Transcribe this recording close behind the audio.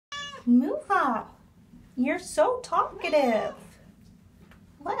Muha, you're so talkative.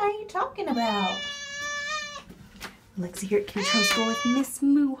 What are you talking about? Alexa here at Kids Homeschool with Miss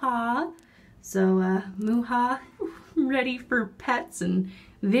Muha. So Muha, ready for pets and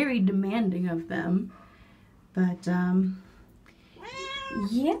very demanding of them. But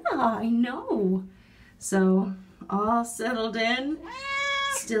yeah, I know. So all settled in,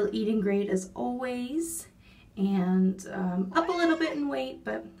 still eating great as always, and up a little bit in weight,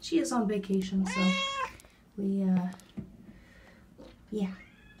 but she is on vacation, so we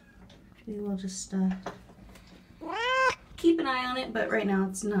will just keep an eye on it, but right now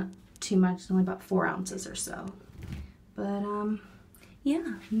it's not too much. It's only about 4 ounces or so. But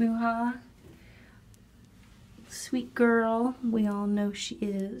yeah, Muha, sweet girl, we all know she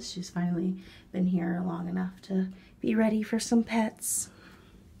is. She's finally been here long enough to be ready for some pets.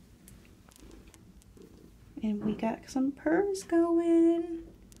 And we got some purrs going.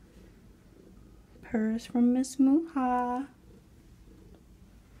 Purrs from Miss Muha.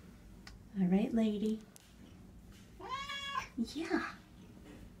 All right, lady. Yeah.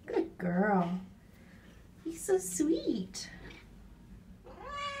 Good girl. You're so sweet.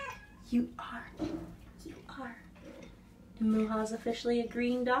 You are. You are. And Muha's officially a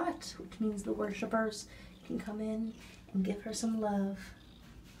green dot, which means the worshipers can come in and give her some love.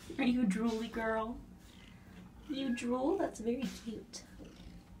 Are you a drooly girl? You drool? That's very cute.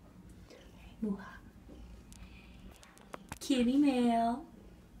 Muha. Kitty mail.